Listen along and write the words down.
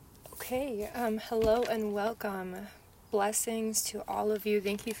Okay, hello and welcome. Blessings to all of you.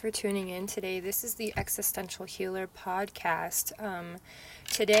 Thank you for tuning in today. This is the Existential Healer podcast.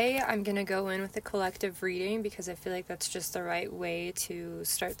 Today I'm going to go in with a collective reading because I feel like that's just the right way to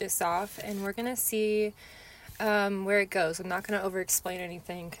start this off, and we're going to see where it goes. I'm not going to over-explain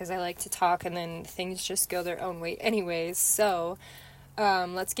anything because I like to talk and then things just go their own way anyways. So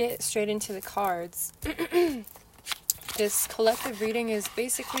let's get straight into the cards. This collective reading is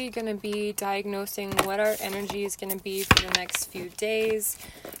basically going to be diagnosing what our energy is going to be for the next few days.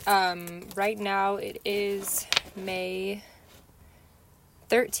 Right now it is May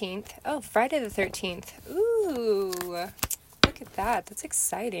 13th. Oh, Friday the 13th. Ooh, look at that. That's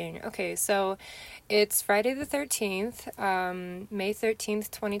exciting. Okay, so it's Friday the 13th, May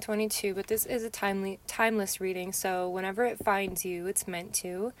 13th, 2022, but this is a timeless reading, so whenever it finds you, it's meant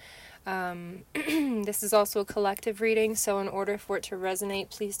to. This is also a collective reading, so in order for it to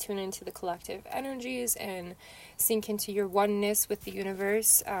resonate, please tune into the collective energies and sink into your oneness with the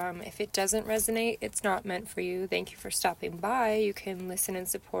universe. If it doesn't resonate, it's not meant for you. Thank you for stopping by. You can listen and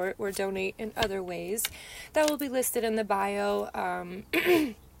support or donate in other ways that will be listed in the bio. I'll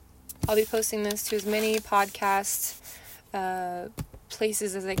be posting this to as many podcast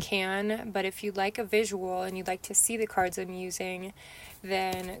places as I can, but if you'd like a visual and you'd like to see the cards I'm using,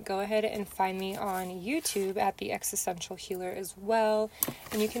 then go ahead and find me on YouTube at The Existential Healer as well,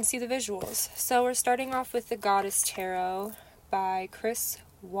 and you can see the visuals. So we're starting off with the Goddess Tarot by Chris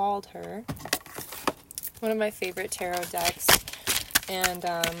Waldher, one of my favorite tarot decks, and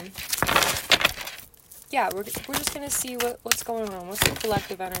yeah, we're just going to see what's going on. What's the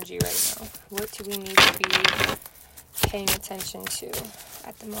collective energy right now? What do we need to be paying attention to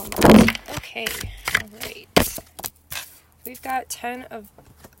at the moment? Okay, all right. We've got 10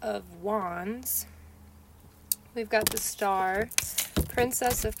 of Wands. We've got the Star,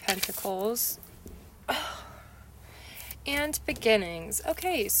 Princess of Pentacles, and Beginnings.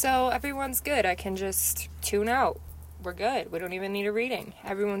 Okay, so everyone's good. I can just tune out. We're good. We don't even need a reading.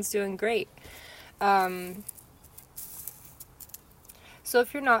 Everyone's doing great. So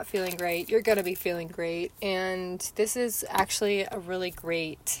if you're not feeling great, you're going to be feeling great. And this is actually a really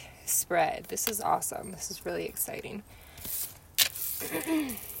great spread. This is awesome. This is really exciting.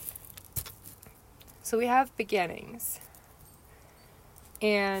 So we have Beginnings.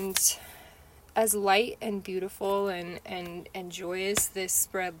 And as light and beautiful and joyous this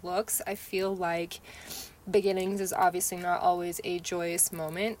spread looks, I feel like Beginnings is obviously not always a joyous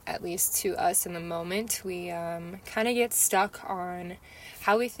moment, at least to us in the moment. We kind of get stuck on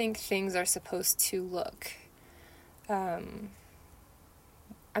how we think things are supposed to look. I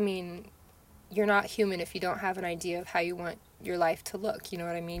mean, you're not human if you don't have an idea of how you want your life to look, you know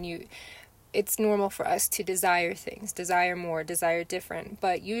what I mean? It's normal for us to desire things, desire more, desire different,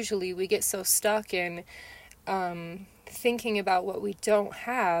 but usually we get so stuck in thinking about what we don't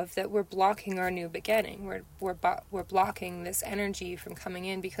have that we're blocking our new beginning. We're blocking this energy from coming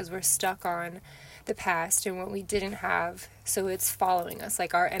in because we're stuck on the past and what we didn't have, so it's following us,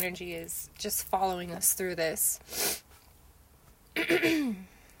 like our energy is just following us through this.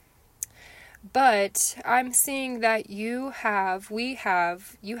 But I'm seeing that you have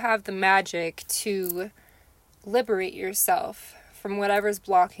the magic to liberate yourself from whatever's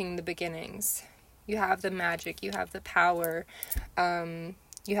blocking the beginnings. You have the magic, you have the power,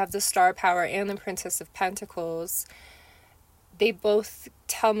 you have the Star power and the Princess of Pentacles. They both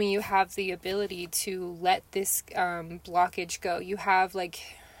tell me you have the ability to let this blockage go. You have,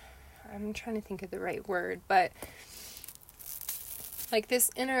 I'm trying to think of the right word, but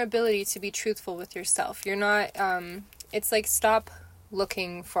this inner ability to be truthful with yourself. You're not, it's like stop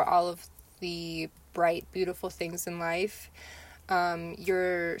looking for all of the bright, beautiful things in life.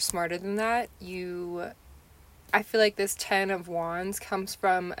 You're smarter than that. I feel like this 10 of Wands comes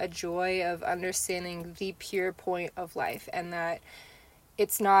from a joy of understanding the pure point of life, and that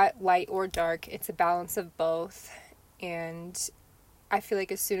it's not light or dark, it's a balance of both. And I feel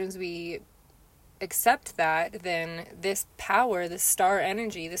like as soon as we accept that, then this power, this star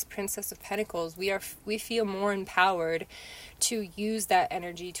energy, this Princess of Pentacles, we feel more empowered to use that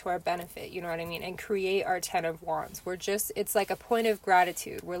energy to our benefit, you know what I mean, and create our 10 of Wands. It's like a point of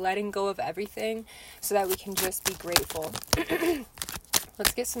gratitude. We're letting go of everything so that we can just be grateful.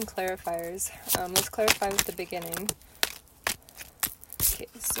 Let's get some clarifiers. Let's clarify with the beginning. Okay,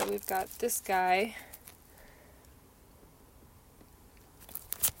 so we've got this guy.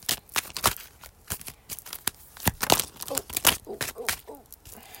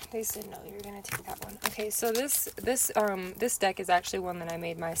 They said no, you're gonna take that one. Okay, so this deck is actually one that I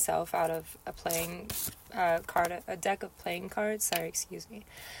made myself out of a deck of playing cards. Sorry, excuse me.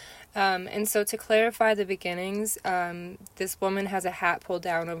 And so to clarify the beginnings, this woman has a hat pulled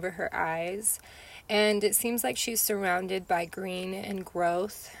down over her eyes, and it seems like she's surrounded by green and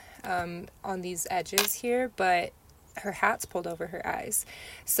growth on these edges here, but her hat's pulled over her eyes.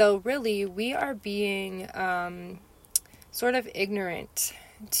 So really, we are being sort of ignorant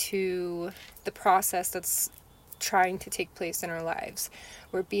to the process that's trying to take place in our lives.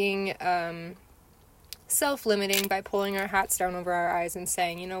 We're being self-limiting by pulling our hats down over our eyes and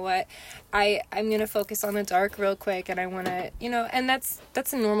saying, you know what, I'm going to focus on the dark real quick, and I want to, and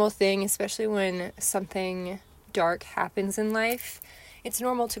that's a normal thing, especially when something dark happens in life. It's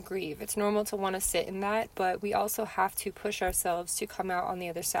normal to grieve. It's normal to want to sit in that, but we also have to push ourselves to come out on the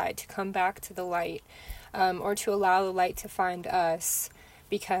other side, to come back to the light, or to allow the light to find us,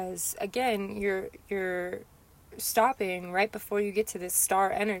 because again, you're stopping right before you get to this star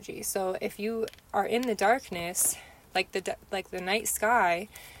energy. So if you are in the darkness, like the night sky,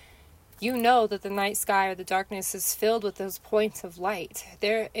 you know that the night sky or the darkness is filled with those points of light.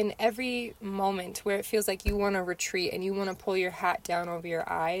 They're in every moment where it feels like you want to retreat and you want to pull your hat down over your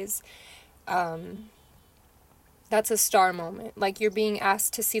eyes. That's a star moment. Like, you're being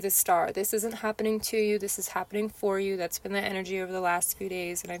asked to see the star. This isn't happening to you. This is happening for you. That's been the energy over the last few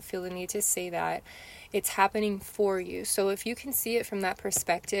days, and I feel the need to say that. It's happening for you. So if you can see it from that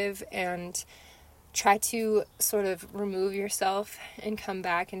perspective and try to sort of remove yourself and come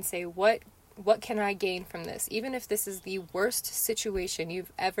back and say, what can I gain from this? Even if this is the worst situation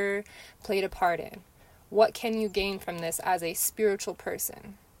you've ever played a part in, what can you gain from this as a spiritual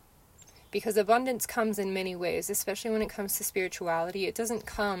person? Because abundance comes in many ways, especially when it comes to spirituality. It doesn't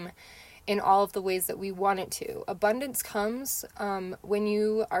come in all of the ways that we want it to. Abundance comes when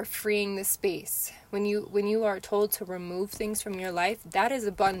you are freeing the space. When you are told to remove things from your life, that is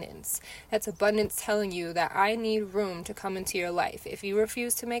abundance. That's abundance telling you that I need room to come into your life. If you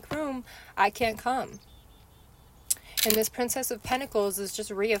refuse to make room, I can't come. And this Princess of Pentacles is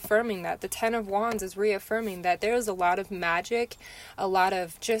just reaffirming that. The Ten of Wands is reaffirming that there is a lot of magic, a lot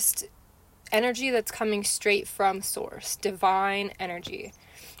of just energy that's coming straight from source, divine energy.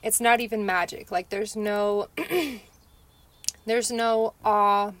 It's not even magic. Like, there's no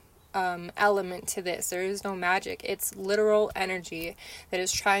awe element to this. There is no magic. It's literal energy that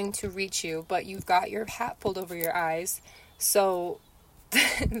is trying to reach you, but you've got your hat pulled over your eyes, so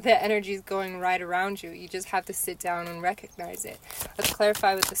the energy is going right around you. You just have to sit down and recognize it. Let's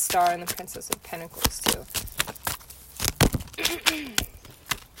clarify with the Star and the Princess of Pentacles too.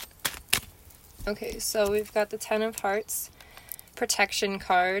 Okay, so we've got the Ten of Hearts, protection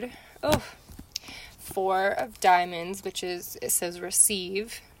card. Oh, Four of Diamonds, which is, it says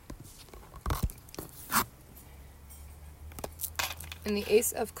receive. And the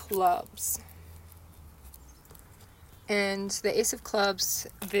Ace of Clubs. And the Ace of Clubs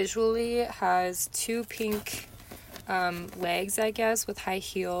visually has two pink legs, I guess, with high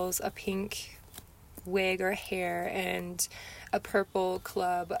heels, a pink wig or hair, and a purple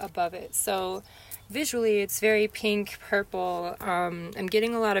club above it. So visually it's very pink, purple. I'm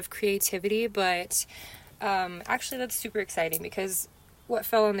getting a lot of creativity, but actually that's super exciting because what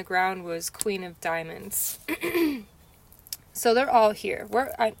fell on the ground was Queen of Diamonds. So they're all here.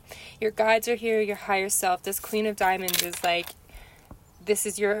 Your guides are here, your higher self. This Queen of Diamonds is like, this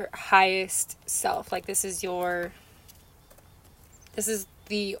is your highest self. Like, this is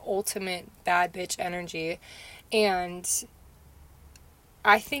the ultimate bad bitch energy. And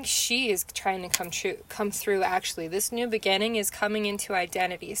I think she is trying to come through, actually. This new beginning is coming into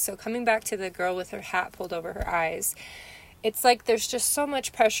identity. So coming back to the girl with her hat pulled over her eyes, it's like there's just so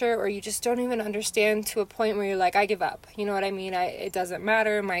much pressure, or you just don't even understand, to a point where you're like, I give up. You know what I mean? It doesn't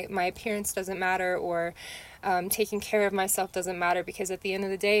matter. My appearance doesn't matter, or taking care of myself doesn't matter, because at the end of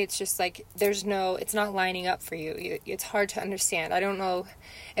the day, it's just like it's not lining up for you. It's hard to understand. I don't know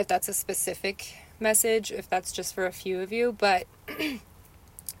if that's a specific message, if that's just for a few of you, but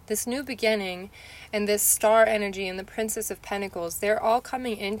this new beginning and this star energy and the Princess of Pentacles, they're all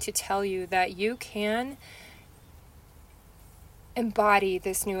coming in to tell you that you can embody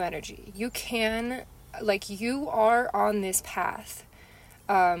this new energy. You can, you are on this path.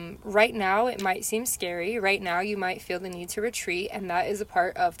 Right now it might seem scary. Right now you might feel the need to retreat, and that is a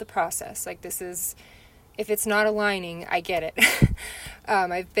part of the process. Like, this is, if it's not aligning, I get it.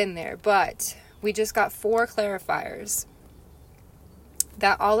 I've been there, but we just got 4 clarifiers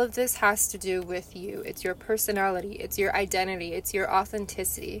that all of this has to do with you. It's your personality, it's your identity, it's your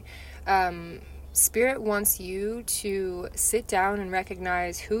authenticity. Spirit wants you to sit down and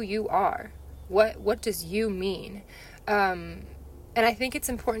recognize who you are. What does you mean? And I think it's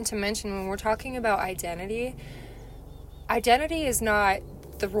important to mention, when we're talking about identity is not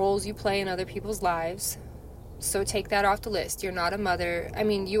the roles you play in other people's lives. So take that off the list. You're not a mother. I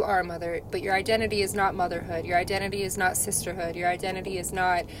mean, you are a mother, but your identity is not motherhood. Your identity is not sisterhood. Your identity is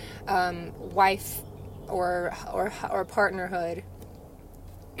not wife or partnerhood.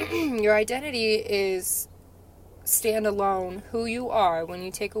 Your identity is standalone, who you are when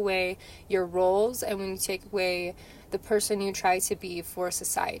you take away your roles and when you take away the person you try to be for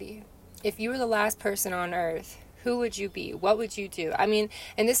society. If you were the last person on earth, who would you be? What would you do? I mean,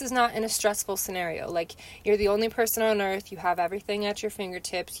 and this is not in a stressful scenario. Like, you're the only person on earth. You have everything at your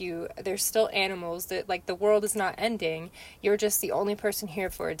fingertips. There's still animals. That, like, the world is not ending. You're just the only person here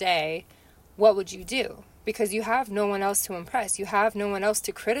for a day. What would you do? Because you have no one else to impress. You have no one else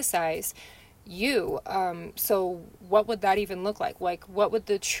to criticize you. So what would that even look like? Like, what would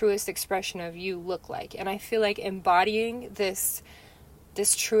the truest expression of you look like? And I feel like embodying this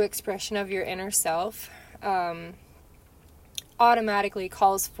true expression of your inner self automatically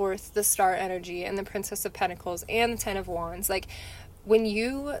calls forth the star energy and the Princess of Pentacles and the Ten of Wands. Like, when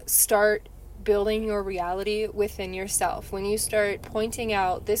you start building your reality within yourself, when you start pointing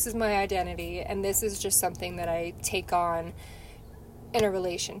out, this is my identity and this is just something that I take on in a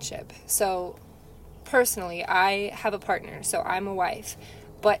relationship. So personally, I have a partner, so I'm a wife.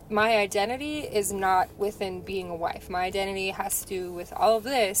 But my identity is not within being a wife. My identity has to do with all of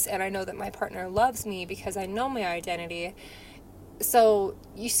this, and I know that my partner loves me because I know my identity. So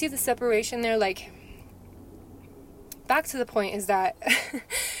you see the separation there? Like, back to the point is that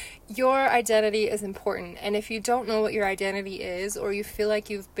your identity is important. And if you don't know what your identity is, or you feel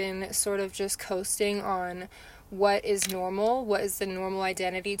like you've been sort of just coasting on what is normal, what is the normal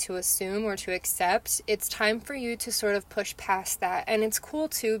identity to assume or to accept, it's time for you to sort of push past that. And it's cool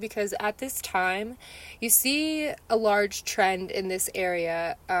too, because at this time you see a large trend in this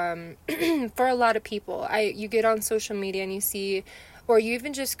area for a lot of people. You get on social media and you see, or you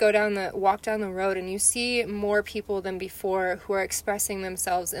even just walk down the road and you see more people than before who are expressing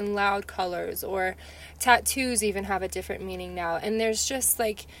themselves in loud colors, or tattoos even have a different meaning now. And there's just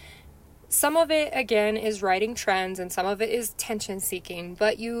like, some of it, again, is writing trends, and some of it is tension seeking,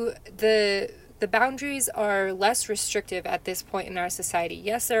 but the boundaries are less restrictive at this point in our society.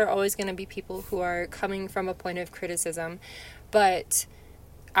 Yes, there are always going to be people who are coming from a point of criticism, but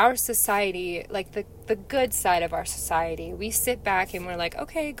our society, like the good side of our society, we sit back and we're like,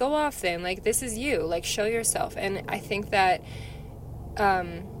 okay, go off then, like, this is you, like, show yourself. And I think that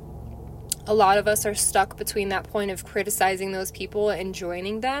a lot of us are stuck between that point of criticizing those people and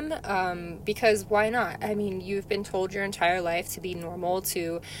joining them, because why not? I mean, you've been told your entire life to be normal,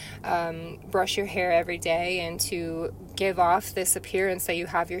 to brush your hair every day, and to give off this appearance that you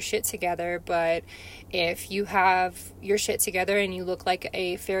have your shit together. But if you have your shit together and you look like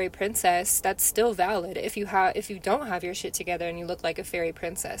a fairy princess, that's still valid. If you don't have your shit together and you look like a fairy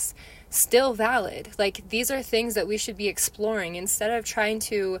princess, still valid. Like, these are things that we should be exploring instead of trying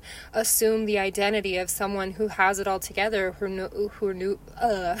to assume the identity of someone who has it all together, who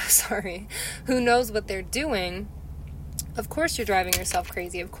knows what they're doing. Of course you're driving yourself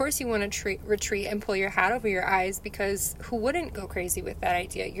crazy. Of course you want to retreat and pull your hat over your eyes, because who wouldn't go crazy with that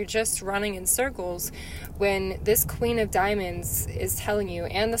idea? You're just running in circles when this Queen of Diamonds is telling you,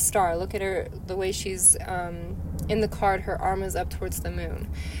 and the Star, look at her, the way she's in the card, her arm is up towards the moon.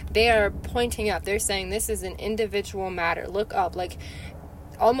 They are pointing up. They're saying this is an individual matter. Look up. Like,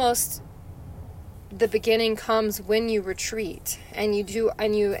 almost the beginning comes when you retreat and you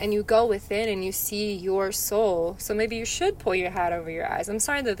go within and you see your soul. So maybe you should pull your hat over your eyes. I'm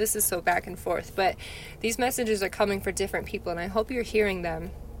sorry that this is so back and forth, but these messages are coming for different people, and I hope you're hearing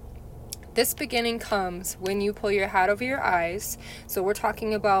them. This beginning comes when you pull your hat over your eyes. So we're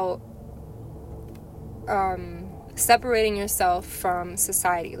talking about separating yourself from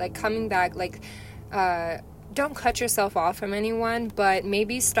society, like coming back, like don't cut yourself off from anyone, but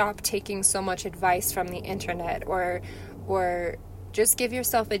maybe stop taking so much advice from the internet, or just give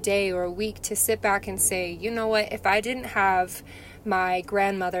yourself a day or a week to sit back and say, you know what, if I didn't have my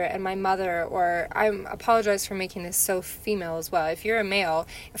grandmother and my mother, or I apologize for making this so female as well, if you're a male,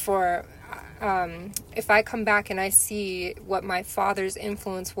 if I come back and I see what my father's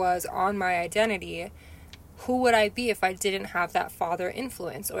influence was on my identity, who would I be if I didn't have that father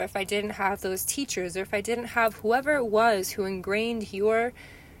influence, or if I didn't have those teachers, or if I didn't have whoever it was who ingrained your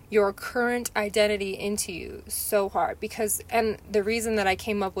current identity into you so hard? Because, and the reason that I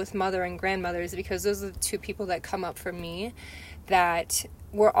came up with mother and grandmother is because those are the two people that come up for me that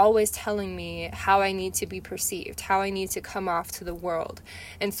were always telling me how I need to be perceived, how I need to come off to the world.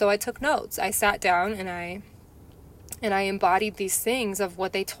 And so I took notes. I sat down and I And I embodied these things of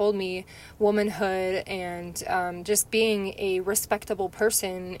what they told me, womanhood and just being a respectable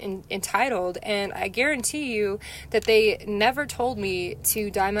person, entitled. And I guarantee you that they never told me to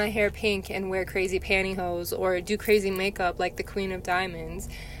dye my hair pink and wear crazy pantyhose or do crazy makeup like the Queen of Diamonds.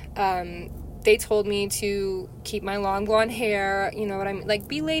 They told me to keep my long blonde hair, you know what I mean? Like,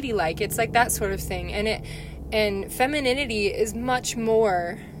 be ladylike. It's like that sort of thing. And femininity is much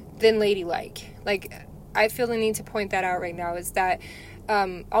more than ladylike. Like, I feel the need to point that out right now, is that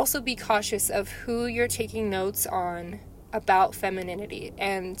also be cautious of who you're taking notes on about femininity,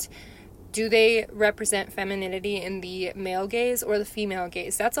 and do they represent femininity in the male gaze or the female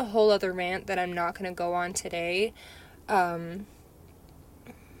gaze? That's a whole other rant that I'm not going to go on today,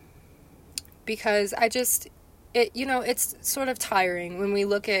 because it's sort of tiring when we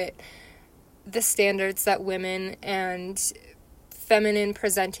look at the standards that women and feminine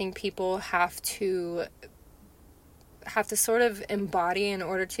presenting people have to sort of embody in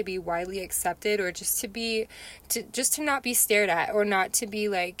order to be widely accepted, or just to not be stared at, or not to be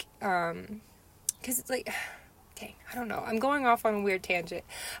like, because it's like, dang, I don't know, I'm going off on a weird tangent.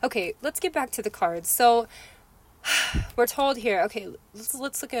 Okay, let's get back to the cards. So we're told here, okay, let's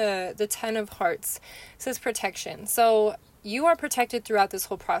look at the 10 of Hearts. It says protection. So you are protected throughout this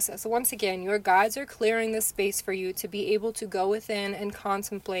whole process. Once again, your guides are clearing the space for you to be able to go within and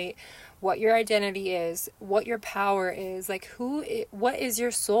contemplate what your identity is, what your power is, like what is your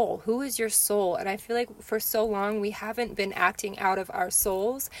soul? Who is your soul? And I feel like for so long we haven't been acting out of our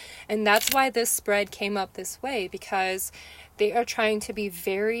souls, and that's why this spread came up this way, because they are trying to be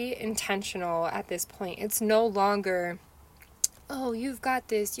very intentional at this point. It's no longer, oh, you've got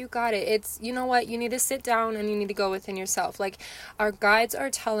this, you got it. It's, you know what, you need to sit down and you need to go within yourself. Like, our guides are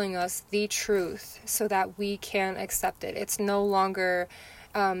telling us the truth so that we can accept it. It's no longer,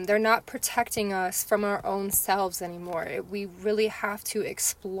 they're not protecting us from our own selves anymore. We really have to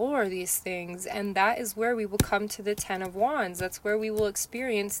explore these things, and that is where we will come to the 10 of Wands. That's where we will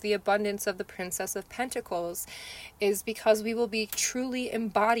experience the abundance of the Princess of Pentacles, is because we will be truly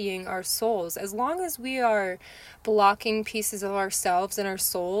embodying our souls. As long as we are blocking pieces of ourselves and our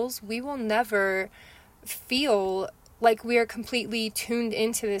souls, we will never feel like we are completely tuned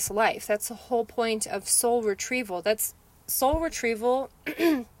into this life. That's the whole point of soul retrieval. That's soul retrieval.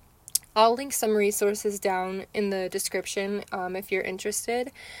 I'll link some resources down in the description if you're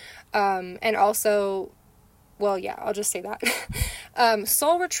interested. And also, well, yeah, I'll just say that.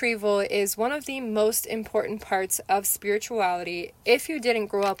 Soul retrieval is one of the most important parts of spirituality. If you didn't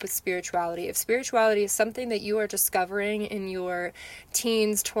grow up with spirituality, if spirituality is something that you are discovering in your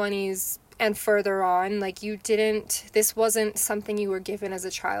teens, 20s, and further on, like this wasn't something you were given as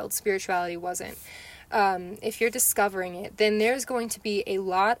a child. Spirituality wasn't. If you're discovering it, then there's going to be a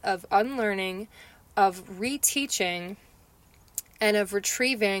lot of unlearning, of reteaching, and of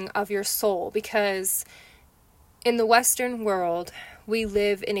retrieving of your soul, because in the Western world, we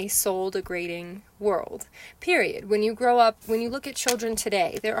live in a soul-degrading world, period. When you grow up, when you look at children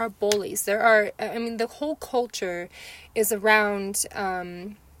today, there are bullies, the whole culture is around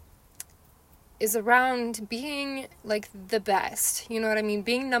being like the best, you know what I mean?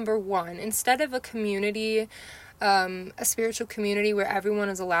 Being number one, instead of a community, a spiritual community where everyone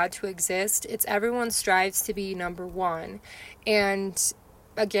is allowed to exist. It's everyone strives to be number one. And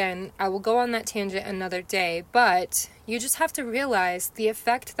again, I will go on that tangent another day, but you just have to realize the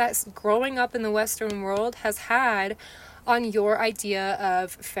effect that growing up in the Western world has had on your idea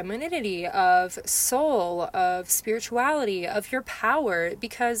of femininity, of soul, of spirituality, of your power.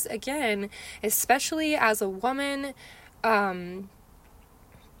 Because again, especially as a woman,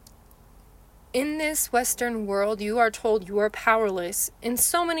 in this Western world, you are told you are powerless in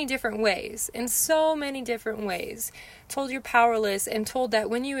so many different ways. Told you're powerless, and told that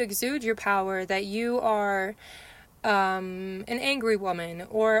when you exude your power, that you are an angry woman,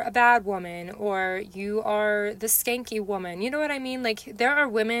 or a bad woman, or you are the skanky woman. You know what I mean? Like, there are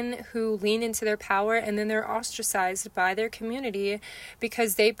women who lean into their power and then they're ostracized by their community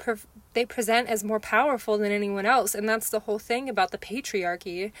because they present as more powerful than anyone else. And that's the whole thing about the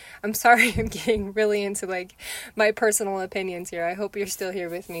patriarchy. I'm sorry, I'm getting really into like my personal opinions here. I hope you're still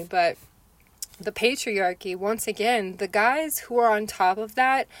here with me, but the patriarchy, once again, the guys who are on top of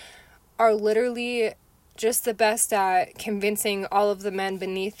that are literally just the best at convincing all of the men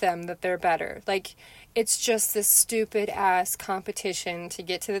beneath them that they're better. Like, it's just this stupid ass competition to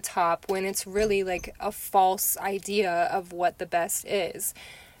get to the top, when it's really like a false idea of what the best is.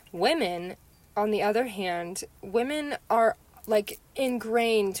 Women, on the other hand, women are like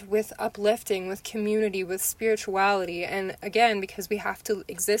ingrained with uplifting, with community, with spirituality. And again, because we have to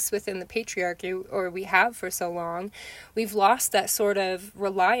exist within the patriarchy, or we have for so long, we've lost that sort of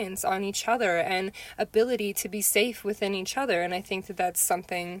reliance on each other and ability to be safe within each other. And I think that that's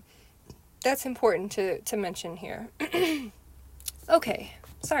something that's important to mention here. Okay,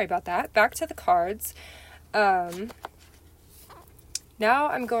 sorry about that. Back to the cards. Now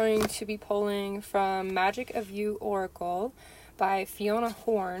I'm going to be pulling from Magic of You Oracle by Fiona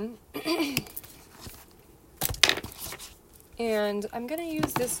Horn. And I'm going to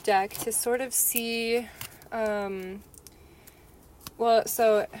use this deck to sort of see, so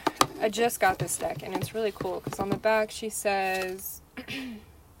I just got this deck, and it's really cool, because on the back she says,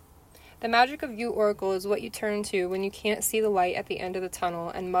 the Magic of You Oracle is what you turn to when you can't see the light at the end of the tunnel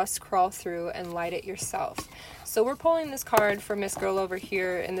and must crawl through and light it yourself. So we're pulling this card for Miss Girl over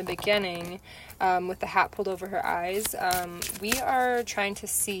here in the beginning, with the hat pulled over her eyes. We are trying to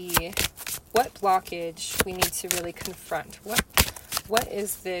see what blockage we need to really confront. What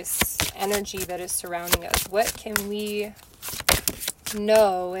is this energy that is surrounding us? What can we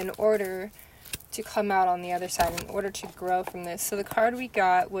know in order to come out on the other side, in order to grow from this? So the card we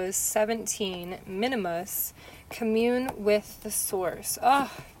got was 17, Minimus, Commune with the Source.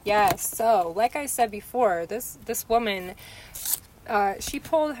 Oh, yes. So, like I said before, this woman,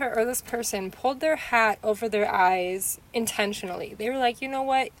 this person pulled their hat over their eyes intentionally. They were like, you know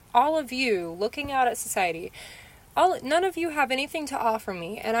what? All of you looking out at society, none of you have anything to offer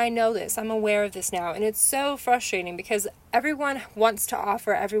me, and I know this. I'm aware of this now, and it's so frustrating because everyone wants to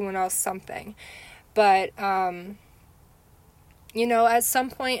offer everyone else something. But, at some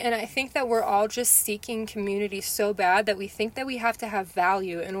point, and I think that we're all just seeking community so bad that we think that we have to have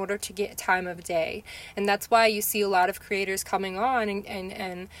value in order to get time of day. And that's why you see a lot of creators coming on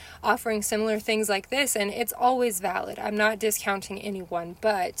and offering similar things like this, and it's always valid. I'm not discounting anyone,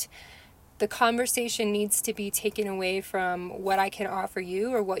 but the conversation needs to be taken away from what I can offer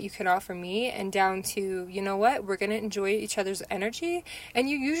you or what you can offer me, and down to, you know what, we're going to enjoy each other's energy, and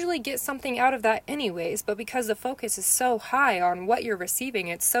you usually get something out of that anyways, but because the focus is so high on what you're receiving,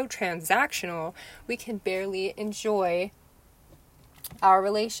 it's so transactional, we can barely enjoy our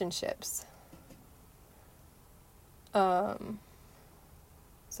relationships. Sorry,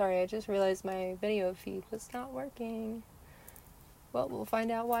 I just realized my video feed was not working. Well, we'll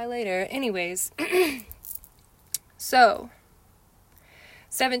find out why later. Anyways, so,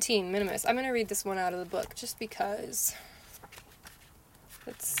 17, Minimus. I'm going to read this one out of the book just because.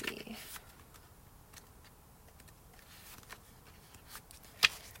 Let's see.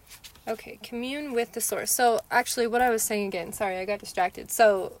 Okay, commune with the source. So, actually, what I was saying again, sorry, I got distracted.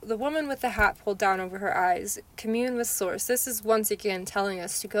 So, the woman with the hat pulled down over her eyes, commune with source. This is once again telling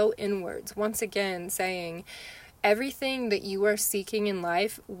us to go inwards. Once again saying, everything that you are seeking in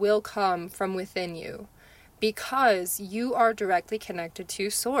life will come from within you, because you are directly connected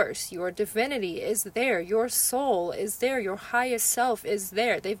to Source. Your divinity is there. Your soul is there. Your highest self is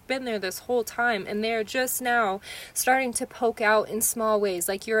there. They've been there this whole time, and they're just now starting to poke out in small ways,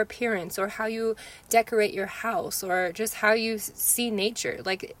 like your appearance, or how you decorate your house, or just how you see nature.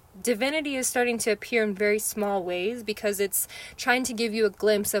 Like, divinity is starting to appear in very small ways because it's trying to give you a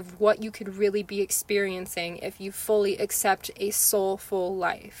glimpse of what you could really be experiencing if you fully accept a soulful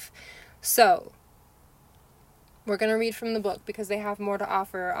life. So, we're going to read from the book because they have more to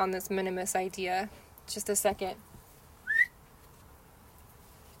offer on this Minimus idea. Just a second.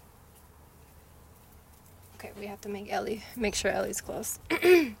 Okay, we have to make sure Ellie's close.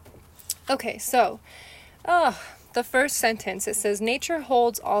 Okay, so, the first sentence, it says, nature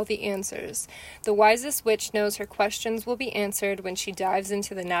holds all the answers. The wisest witch knows her questions will be answered when she dives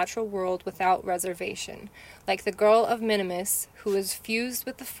into the natural world without reservation. Like the girl of Minimus, who is fused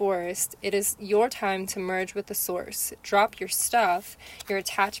with the forest, it is your time to merge with the source. Drop your stuff, your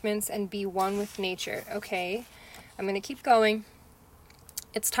attachments, and be one with nature. Okay, I'm going to keep going.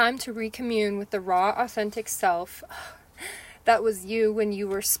 It's time to recommune with the raw, authentic self that was you when you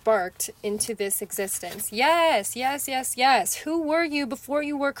were sparked into this existence. Yes. Who were you before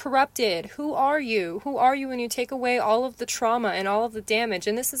you were corrupted? Who are you? Who are you when you take away all of the trauma and all of the damage?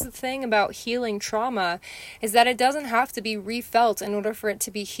 And this is the thing about healing trauma, is that it doesn't have to be refelt in order for it to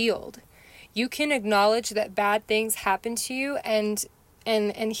be healed. You can acknowledge that bad things happen to you and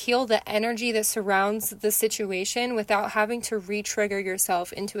heal the energy that surrounds the situation without having to re-trigger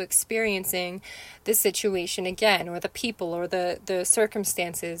yourself into experiencing the situation again, or the people, or the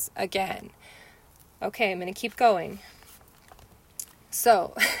circumstances again. Okay, I'm going to keep going.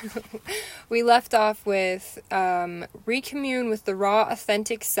 So, we left off with recommune with the raw,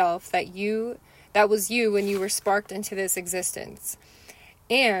 authentic self that That was you when you were sparked into this existence.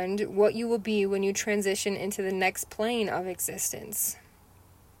 And what you will be when you transition into the next plane of existence.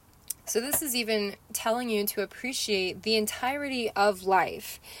 So this is even telling you to appreciate the entirety of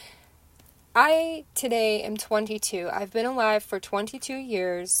life. I today am 22. I've been alive for 22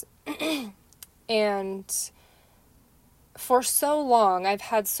 years. And for so long, I've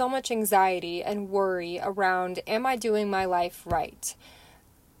had so much anxiety and worry around, am I doing my life right?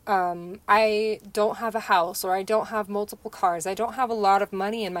 I don't have a house, or I don't have multiple cars. I don't have a lot of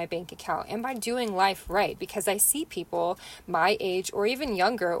money in my bank account. Am I doing life right? Because I see people my age, or even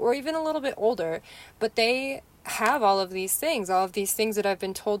younger, or even a little bit older, but they have all of these things that I've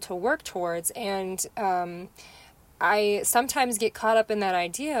been told to work towards. And I sometimes get caught up in that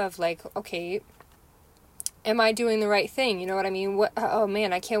idea of like, okay, am I doing the right thing? You know what I mean? Oh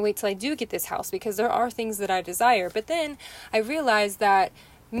man, I can't wait till I do get this house, because there are things that I desire. But then I realized that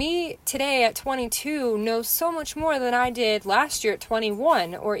me today at 22 knows so much more than I did last year at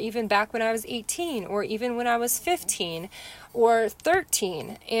 21, or even back when I was 18, or even when I was 15 or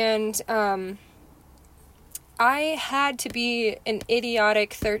 13. And I had to be an idiotic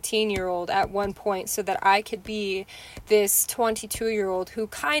 13-year-old at one point so that I could be this 22-year-old who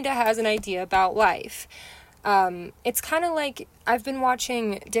kind of has an idea about life. It's kind of like I've been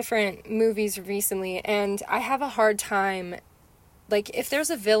watching different movies recently, and I have a hard time. Like, if there's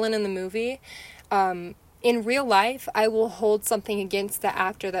a villain in the movie, in real life, I will hold something against the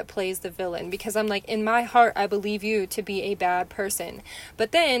actor that plays the villain, because I'm like, in my heart, I believe you to be a bad person.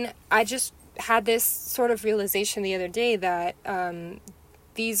 But then I just had this sort of realization the other day that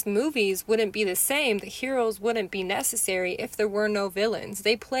these movies wouldn't be the same. The heroes wouldn't be necessary if there were no villains.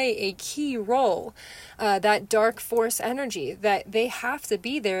 They play a key role, that dark force energy, that they have to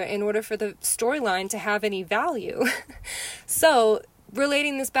be there in order for the storyline to have any value. So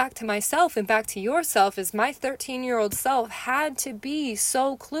relating this back to myself and back to yourself, is my 13-year-old self had to be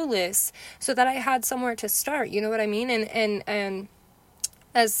so clueless so that I had somewhere to start. You know what I mean? And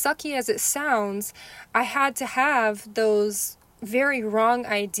as sucky as it sounds, I had to have those very wrong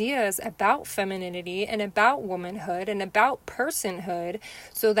ideas about femininity and about womanhood and about personhood,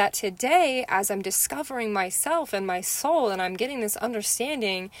 so that today, as I'm discovering myself and my soul and I'm getting this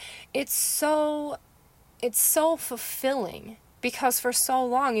understanding, it's so fulfilling. Because for so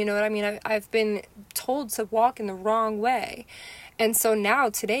long, you know what I mean, I've been told to walk in the wrong way. And so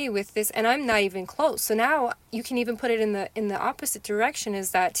now today with this, and I'm not even close. So now you can even put it in the opposite direction, is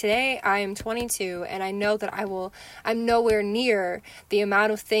that today I am 22, and I know that I'm nowhere near the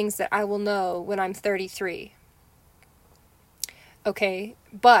amount of things that I will know when I'm 33. Okay,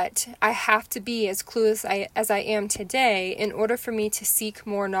 but I have to be as clueless as I am today in order for me to seek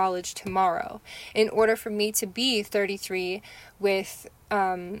more knowledge tomorrow. In order for me to be 33 with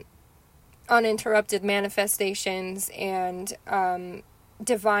uninterrupted manifestations and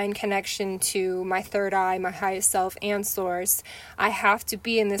divine connection to my third eye, my highest self, and source, I have to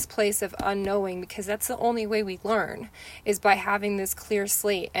be in this place of unknowing, because that's the only way we learn, is by having this clear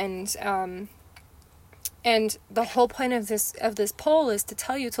slate. And the whole point of this poll is to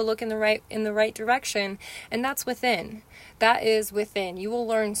tell you to look in the right direction, and that's within. That is within. You will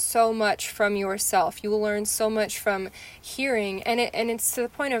learn so much from yourself. You will learn so much from hearing, and it's to the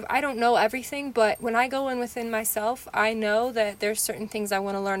point of, I don't know everything, but when I go in within myself, I know that there's certain things I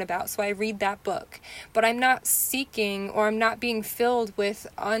want to learn about. So I read that book, but I'm not seeking, or I'm not being filled with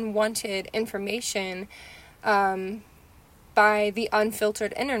unwanted information by the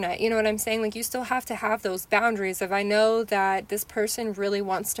unfiltered internet. You know what I'm saying? Like, you still have to have those boundaries of, I know that this person really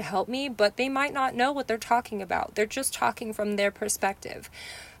wants to help me, but they might not know what they're talking about. They're just talking from their perspective.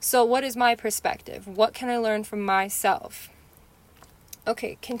 So what is my perspective? What can I learn from myself?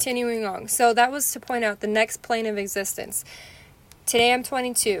 Okay, continuing on. So that was to point out the next plane of existence. Today I'm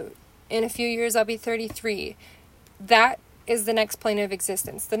 22. In a few years I'll be 33. That is the next plane of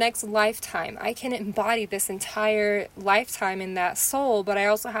existence, the next lifetime. I can embody this entire lifetime in that soul, but I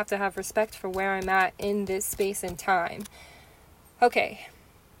also have to have respect for where I'm at in this space and time. Okay.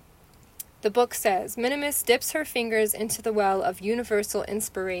 The book says, Minimus dips her fingers into the well of universal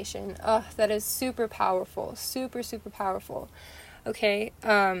inspiration. Oh, that is super powerful. Super, super powerful. Okay.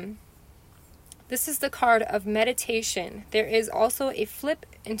 This is the card of meditation. There is also a flip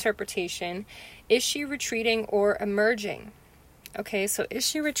interpretation. Is she retreating or emerging? Okay, so is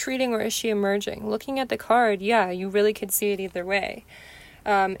she retreating or is she emerging? Looking at the card, yeah, you really could see it either way.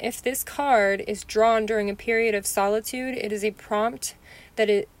 If this card is drawn during a period of solitude, it is a prompt that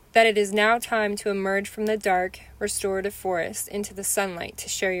it is now time to emerge from the dark, restorative forest into the sunlight to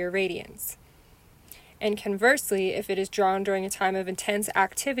share your radiance. And conversely, if it is drawn during a time of intense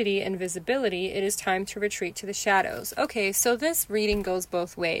activity and visibility, it is time to retreat to the shadows. Okay, so this reading goes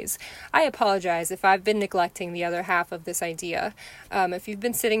both ways. I apologize if I've been neglecting the other half of this idea. If you've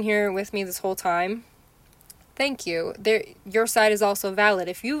been sitting here with me this whole time, thank you. Your side is also valid.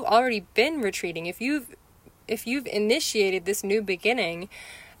 If you've already been retreating, if you've initiated this new beginning,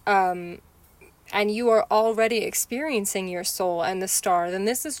 and you are already experiencing your soul and the star, then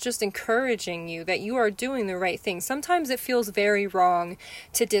this is just encouraging you that you are doing the right thing. Sometimes it feels very wrong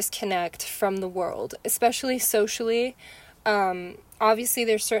to disconnect from the world, especially socially. Obviously,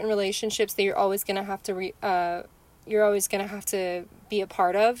 there's certain relationships that you're always gonna have to be a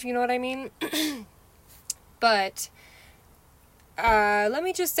part of. You know what I mean? But let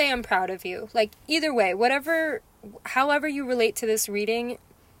me just say I'm proud of you. Like, either way, however you relate to this reading,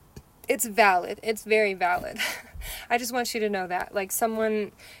 it's valid. It's very valid. I just want you to know that. Like,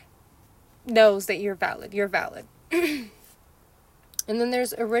 someone knows that you're valid. You're valid. And then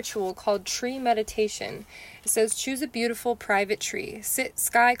there's a ritual called tree meditation. It says, choose a beautiful private tree. Sit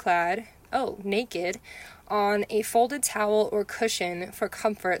naked, on a folded towel or cushion for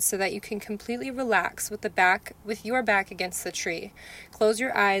comfort so that you can completely relax with your back against the tree. Close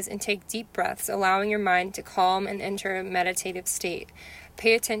your eyes and take deep breaths, allowing your mind to calm and enter a meditative state.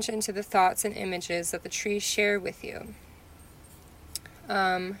 Pay attention to the thoughts and images that the trees share with you.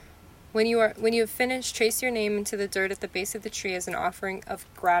 When you have finished, trace your name into the dirt at the base of the tree as an offering of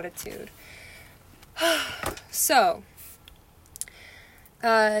gratitude. So,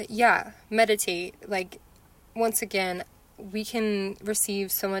 meditate. Like, once again, we can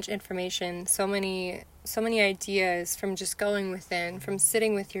receive so much information, so many ideas from just going within, from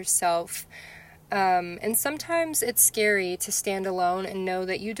sitting with yourself. And sometimes it's scary to stand alone and know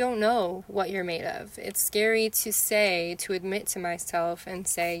that you don't know what you're made of. It's scary to admit to myself and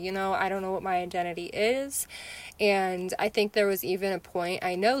say, I don't know what my identity is. And I know there was even a point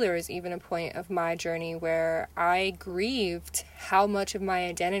of my journey where I grieved how much of my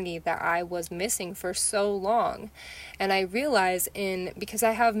identity that I was missing for so long. And I realized because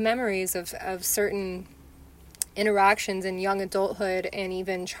I have memories of certain interactions in young adulthood and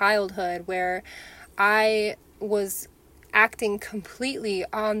even childhood where I was acting completely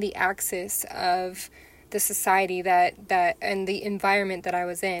on the axis of the society that and the environment that I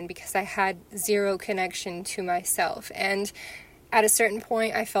was in, because I had zero connection to myself. And at a certain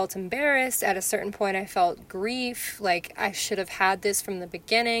point I felt embarrassed. At a certain point I felt grief, like I should have had this from the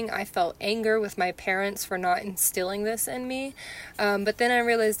beginning. I felt anger with my parents for not instilling this in me. But then I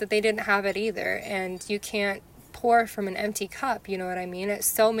realized that they didn't have it either, and you can't pour from an empty cup, you know what I mean?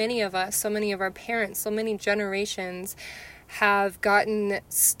 So many of us, so many of our parents, so many generations have gotten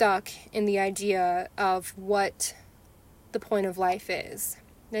stuck in the idea of what the point of life is.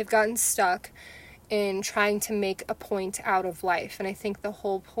 They've gotten stuck in trying to make a point out of life. And I think the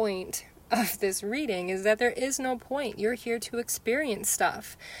whole point of this reading is that there is no point. You're here to experience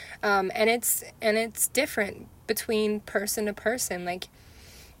stuff. And it's different between person to person. Like,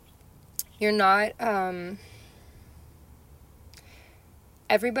 you're not,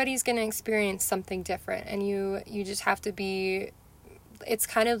 everybody's going to experience something different, and you just have to be, it's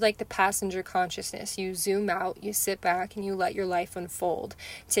kind of like the passenger consciousness. You zoom out, you sit back, and you let your life unfold.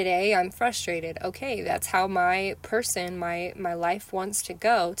 Today, I'm frustrated. Okay, that's how my life wants to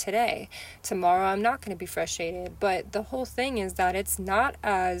go today. Tomorrow, I'm not going to be frustrated. But the whole thing is that it's not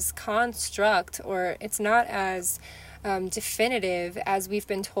as or it's not as definitive as we've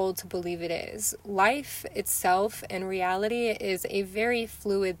been told to believe it is. Life itself and reality is a very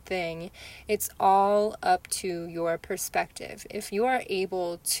fluid thing. It's all up to your perspective. If you are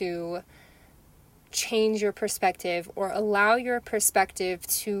able to change your perspective or allow your perspective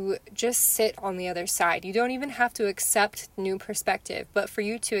to just sit on the other side, you don't even have to accept new perspective, but for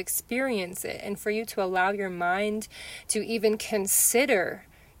you to experience it and for you to allow your mind to even consider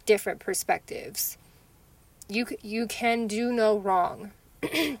different perspectives, you can do no wrong.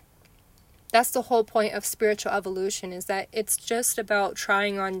 That's the whole point of spiritual evolution, is that it's just about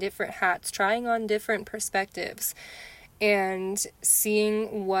trying on different hats, trying on different perspectives, and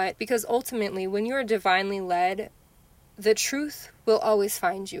seeing because ultimately, when you're divinely led, the truth will always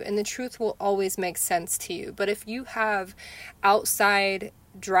find you, and the truth will always make sense to you. But if you have outside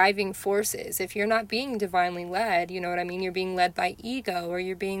driving forces, if you're not being divinely led, you know what I mean, you're being led by ego, or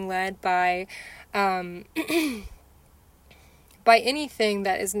you're being led by by anything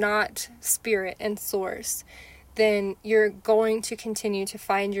that is not spirit and source, then you're going to continue to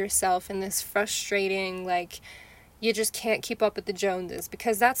find yourself in this frustrating, like, you just can't keep up with the Joneses,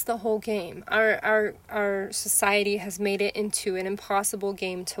 because that's the whole game. Our society has made it into an impossible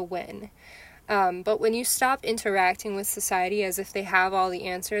game to win. But when you stop interacting with society as if they have all the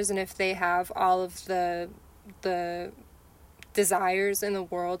answers and if they have all of the desires in the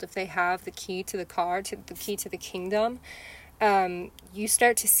world, if they have the key to the car, to the key to the kingdom, you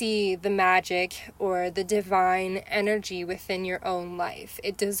start to see the magic or the divine energy within your own life.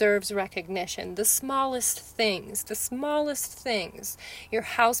 It deserves recognition. The smallest things. Your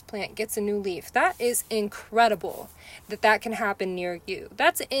houseplant gets a new leaf. That is incredible that can happen near you.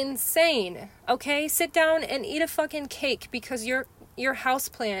 That's insane. Okay? Sit down and eat a fucking cake because your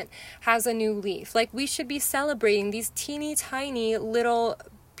houseplant has a new leaf. Like, we should be celebrating these teeny tiny little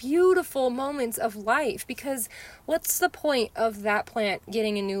beautiful moments of life, because what's the point of that plant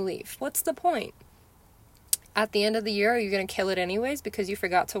getting a new leaf? What's the point? At the end of the year, are you going to kill it anyways because you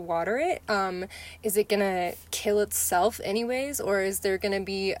forgot to water it? Is it going to kill itself anyways? Or is there going to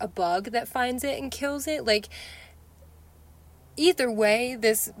be a bug that finds it and kills it? Like, either way,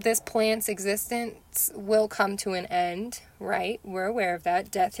 this plant's existence will come to an end, right? We're aware of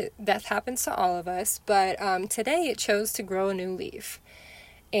that. Death happens to all of us. But today it chose to grow a new leaf.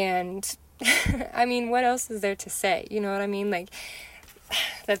 And I mean, what else is there to say? You know what I mean? Like,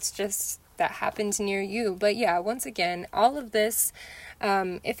 that happened near you. But yeah, once again, all of this,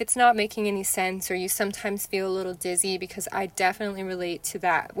 if it's not making any sense or you sometimes feel a little dizzy, because I definitely relate to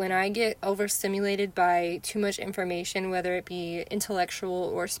that. When I get overstimulated by too much information, whether it be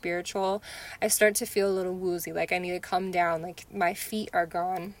intellectual or spiritual, I start to feel a little woozy, like I need to calm down, like my feet are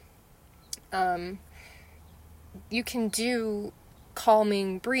gone. You can do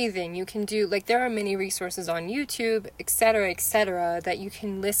calming breathing. You can do, like, there are many resources on YouTube, etc., that you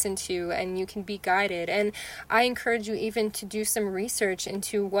can listen to and you can be guided. And I encourage you even to do some research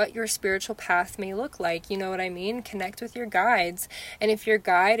into what your spiritual path may look like. You know what I mean? Connect with your guides. And if your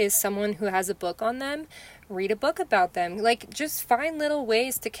guide is someone who has a book on them, read a book about them. Like, just find little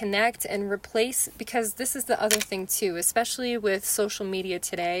ways to connect and replace, because this is the other thing too, especially with social media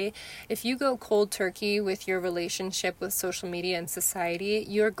today. If you go cold turkey with your relationship with social media and society,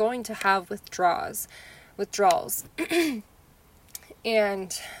 you're going to have withdrawals.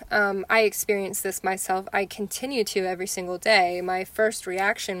 And I experience this myself. I continue to every single day. My first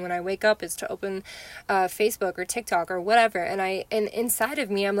reaction when I wake up is to open Facebook or TikTok or whatever. And inside of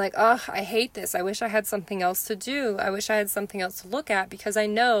me, I'm like, oh, I hate this. I wish I had something else to do. I wish I had something else to look at, because I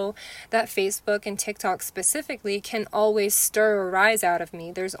know that Facebook and TikTok specifically can always stir a rise out of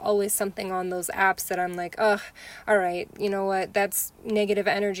me. There's always something on those apps that I'm like, oh, all right, you know what? That's negative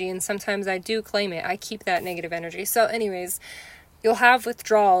energy. And sometimes I do claim it. I keep that negative energy. So anyways, you'll have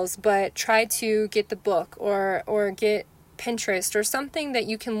withdrawals, but try to get the book or get Pinterest or something that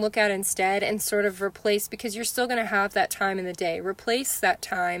you can look at instead and sort of replace, because you're still going to have that time in the day. Replace that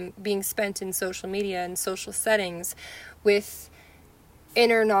time being spent in social media and social settings with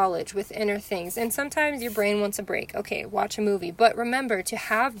inner knowledge, with inner things. And sometimes your brain wants a break. Okay, watch a movie. But remember to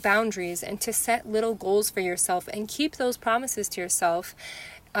have boundaries and to set little goals for yourself and keep those promises to yourself.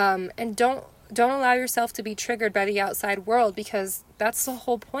 And don't allow yourself to be triggered by the outside world, because that's the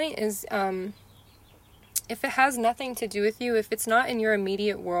whole point is, if it has nothing to do with you, if it's not in your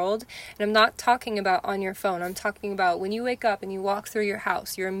immediate world, and I'm not talking about on your phone, I'm talking about when you wake up and you walk through your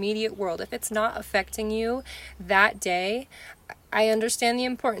house, your immediate world, if it's not affecting you that day, I understand the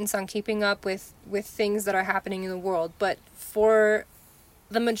importance on keeping up with things that are happening in the world, but for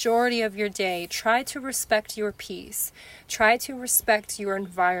the majority of your day, try to respect your peace. Try to respect your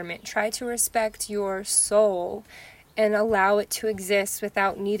environment. Try to respect your soul and allow it to exist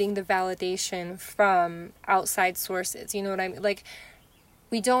without needing the validation from outside sources. You know what I mean? Like,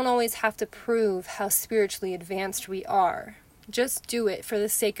 we don't always have to prove how spiritually advanced we are. Just do it for the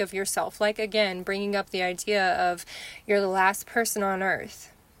sake of yourself. Like, again, bringing up the idea of you're the last person on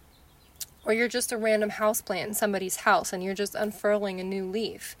earth. Or you're just a random houseplant in somebody's house and you're just unfurling a new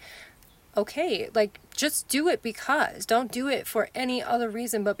leaf. Okay, like, just do it because. Don't do it for any other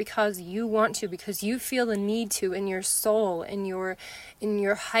reason but because you want to, because you feel the need to in your soul, in your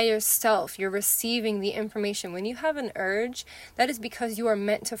higher self. You're receiving the information. When you have an urge, that is because you are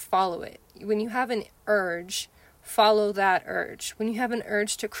meant to follow it. When you have an urge, follow that urge. When you have an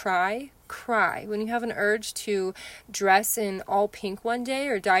urge to cry, cry. When you have an urge to dress in all pink one day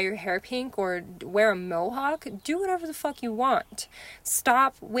or dye your hair pink or wear a mohawk, do whatever the fuck you want.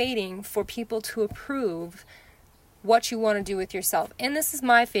 Stop waiting for people to approve what you want to do with yourself. And this is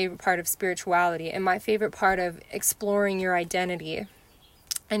my favorite part of spirituality and my favorite part of exploring your identity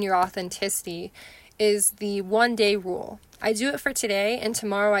and your authenticity is the 1-day rule. I do it for today, and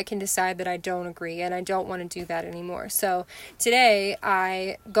tomorrow I can decide that I don't agree and I don't want to do that anymore. So today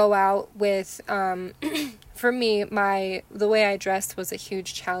I go out with, for me, the way I dressed was a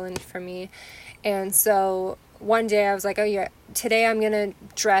huge challenge for me. And so one day I was like, oh yeah, today I'm going to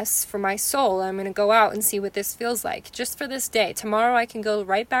dress for my soul. I'm going to go out and see what this feels like just for this day. Tomorrow I can go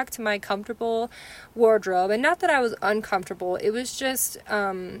right back to my comfortable wardrobe. And not that I was uncomfortable. It was just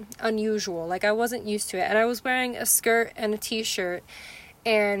unusual. Like I wasn't used to it. And I was wearing a skirt and a t-shirt.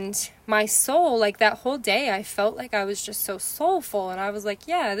 And my soul, like that whole day, I felt like I was just so soulful. And I was like,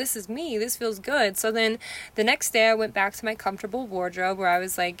 yeah, this is me. This feels good. So then the next day I went back to my comfortable wardrobe where I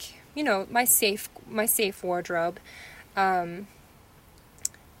was like, you know, my safe wardrobe.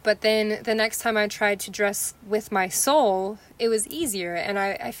 But then the next time I tried to dress with my soul, it was easier and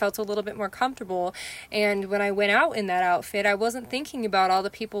I felt a little bit more comfortable. And when I went out in that outfit, I wasn't thinking about all the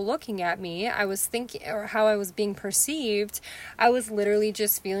people looking at me. I was thinking, or how I was being perceived. I was literally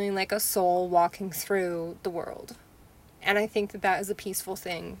just feeling like a soul walking through the world. And I think that is a peaceful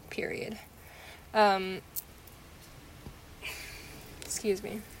thing, period. Excuse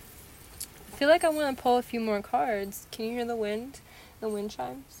me. I feel like I want to pull a few more cards. Can you hear the wind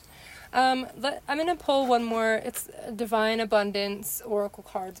chimes? I'm going to pull one more. It's Divine Abundance Oracle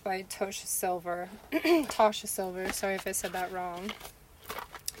cards by Tasha Silver. Tasha Silver. Sorry if I said that wrong.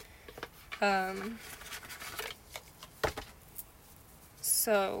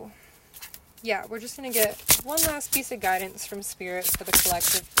 So, yeah, we're just going to get one last piece of guidance from Spirit for the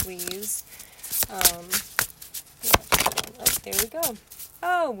collective, please. Oh, there we go.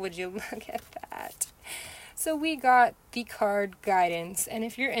 Oh, would you look at that? So we got the card guidance, and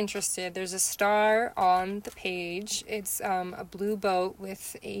if you're interested, there's a star on the page. It's a blue boat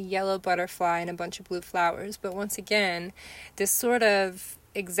with a yellow butterfly and a bunch of blue flowers. But once again, this sort of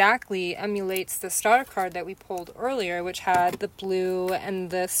exactly emulates the star card that we pulled earlier, which had the blue and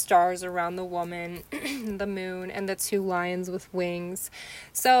the stars around the woman, the moon, and the 2 lions with wings.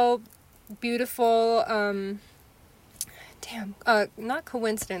 So beautiful. Not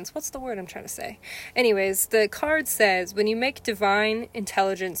coincidence. What's the word I'm trying to say? Anyways, the card says, when you make divine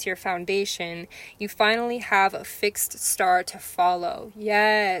intelligence your foundation, you finally have a fixed star to follow.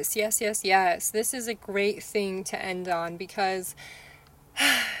 Yes. This is a great thing to end on because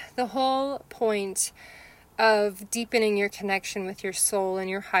the whole point of deepening your connection with your soul and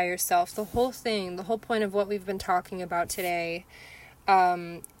your higher self, the whole point of what we've been talking about today,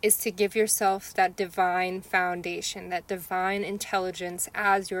 is to give yourself that divine foundation, that divine intelligence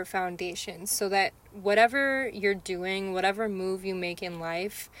as your foundation, so that whatever you're doing, whatever move you make in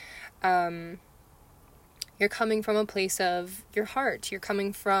life, you're coming from a place of your heart. You're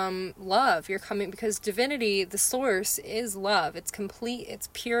coming from love. Because divinity, the source, is love. It's complete, it's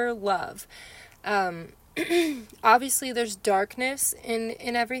pure love. Obviously there's darkness in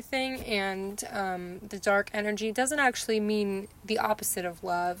everything, and the dark energy doesn't actually mean the opposite of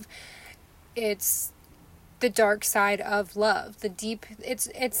love. It's the dark side of love, the deep. It's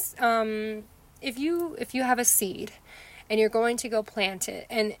if you have a seed and you're going to go plant it,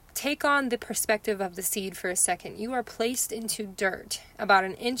 and take on the perspective of the seed for a second. You are placed into dirt, about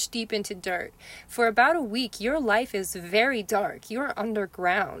an inch deep into dirt. For about a week, your life is very dark. You're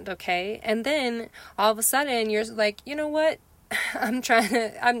underground, okay? And then all of a sudden, you're like, you know what?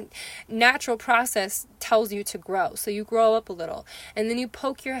 Natural process tells you to grow. So you grow up a little, and then you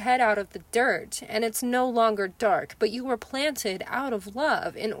poke your head out of the dirt, and it's no longer dark, but you were planted out of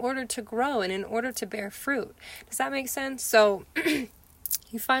love in order to grow and in order to bear fruit. Does that make sense? So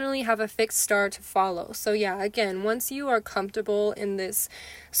you finally have a fixed star to follow. So yeah, again, once you are comfortable in this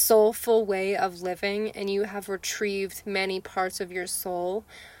soulful way of living and you have retrieved many parts of your soul,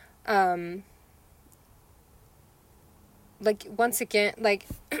 once again,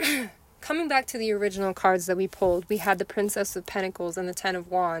 coming back to the original cards that we pulled, we had the Princess of Pentacles and the 10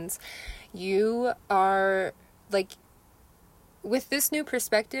 of Wands. You are, with this new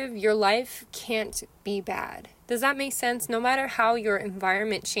perspective, your life can't be bad. Does that make sense? No matter how your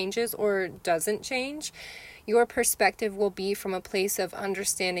environment changes or doesn't change, your perspective will be from a place of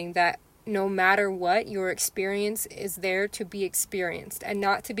understanding that no matter what, your experience is there to be experienced and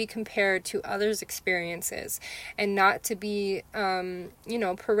not to be compared to others' experiences, and not to be,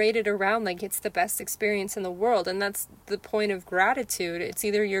 paraded around like it's the best experience in the world. And that's the point of gratitude. It's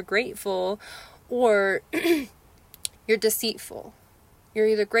either you're grateful or you're deceitful. You're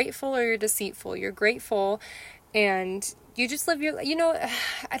either grateful or you're deceitful. You're grateful and you just live your,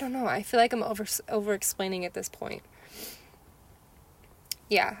 I don't know. I feel like I'm over explaining at this point.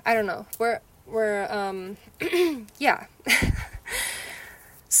 Yeah, I don't know. We're yeah.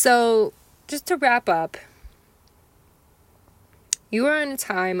 So just to wrap up, you are in a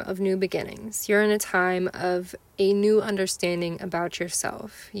time of new beginnings. You're in a time of a new understanding about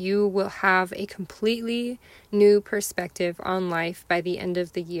yourself. You will have a completely new perspective on life by the end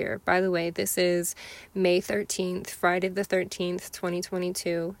of the year. By the way, this is May 13th, Friday the 13th,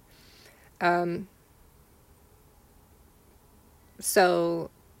 2022. So,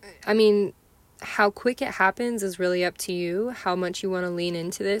 I mean, how quick it happens is really up to you, how much you want to lean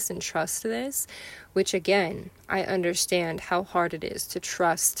into this and trust this, which again, I understand how hard it is to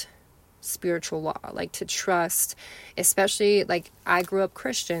trust spiritual law, like to trust, especially like I grew up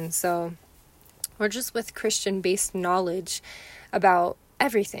Christian, so we're just with Christian-based knowledge about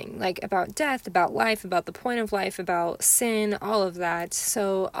everything, like about death, about life, about the point of life, about sin, all of that.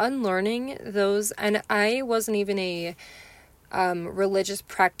 So unlearning those, and I wasn't even a religious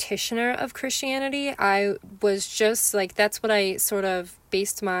practitioner of Christianity. I was just like, that's what I sort of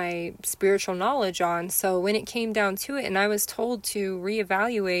based my spiritual knowledge on. So when it came down to it and I was told to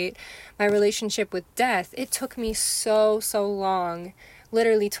reevaluate my relationship with death, it took me so long,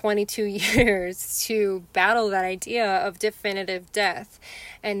 literally 22 years to battle that idea of definitive death.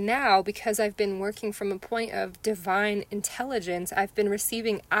 And now, because I've been working from a point of divine intelligence, I've been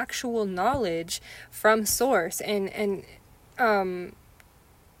receiving actual knowledge from source, and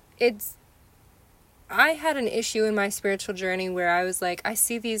I had an issue in my spiritual journey where I was like, I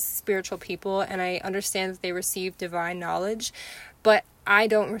see these spiritual people and I understand that they receive divine knowledge, but I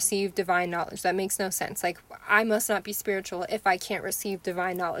don't receive divine knowledge. That makes no sense. Like, I must not be spiritual if I can't receive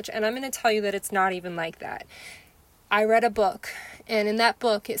divine knowledge. And I'm going to tell you that it's not even like that. I read a book, and in that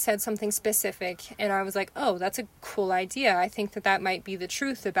book it said something specific, and I was like, oh, that's a cool idea. I think that might be the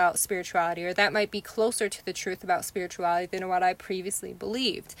truth about spirituality, or that might be closer to the truth about spirituality than what I previously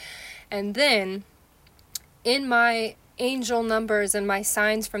believed. And then in my angel numbers and my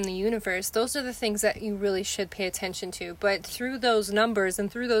signs from the universe, those are the things that you really should pay attention to. But through those numbers and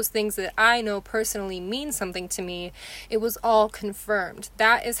through those things that I know personally mean something to me, it was all confirmed.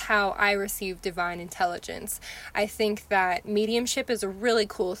 That is how I receive divine intelligence. I think that mediumship is a really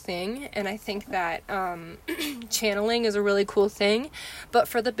cool thing, and I think that channeling is a really cool thing. But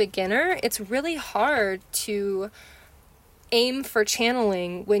for the beginner, it's really hard to aim for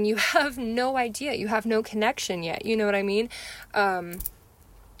channeling when you have no idea, you have no connection yet, you know what I mean?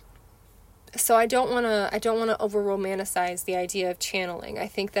 So I don't want to over romanticize the idea of channeling. I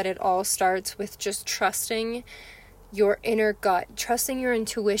think that it all starts with just trusting your inner gut, trusting your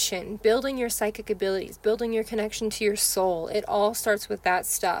intuition, building your psychic abilities, building your connection to your soul. It all starts with that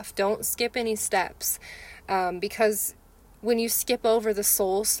stuff. Don't skip any steps, because when you skip over the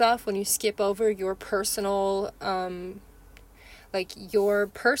soul stuff, when you skip over your personal like your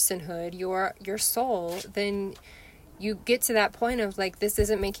personhood, your soul, then you get to that point of like, this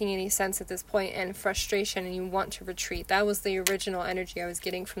isn't making any sense at this point, and frustration, and you want to retreat. That was the original energy I was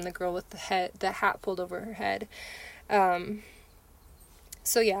getting from the girl with the hat pulled over her head.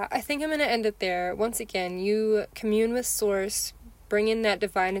 So yeah, I think I'm going to end it there. Once again, you commune with source, bring in that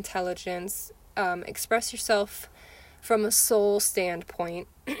divine intelligence, express yourself from a soul standpoint,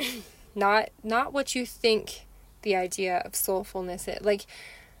 not what you think the idea of soulfulness is. Like,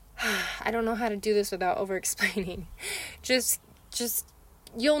 I don't know how to do this without over explaining. Just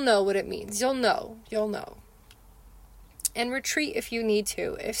you'll know what it means. You'll know. And retreat if you need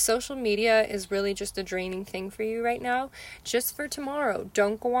to. If social media is really just a draining thing for you right now, just for tomorrow,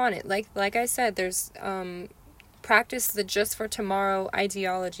 don't go on it. Like I said, there's practice the just for tomorrow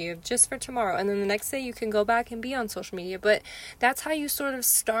ideology of just for tomorrow, and then the next day you can go back and be on social media. But that's how you sort of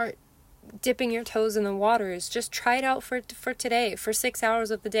start dipping your toes in the water, is just try it out for today. For 6 hours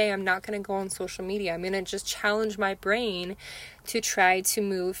of the day, I'm not going to go on social media. I'm going to just challenge my brain to try to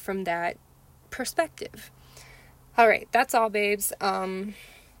move from that perspective. All right, that's all, babes.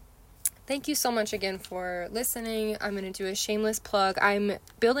 Thank you so much again for listening. I'm going to do a shameless plug. I'm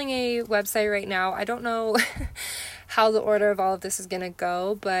building a website right now. I don't know how the order of all of this is going to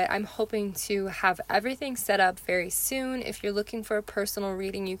go, but I'm hoping to have everything set up very soon. If you're looking for a personal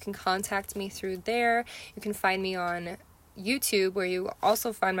reading, you can contact me through there. You can find me on YouTube, where you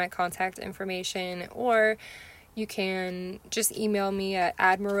also find my contact information, or you can just email me at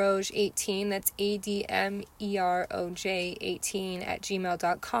admiroj18, that's ADMEROJ 18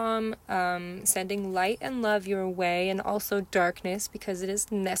 @gmail.com, sending light and love your way, and also darkness, because it is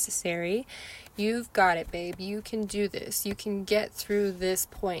necessary. You've got it, babe. You can do this. You can get through this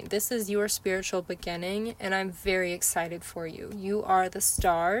point. This is your spiritual beginning, and I'm very excited for you. You are the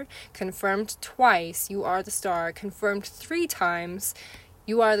star, confirmed twice. You are the star, confirmed 3 times.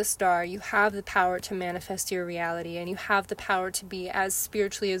 You are the star. You have the power to manifest your reality, and you have the power to be as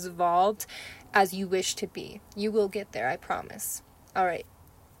spiritually as evolved as you wish to be. You will get there, I promise. All right.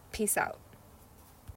 Peace out.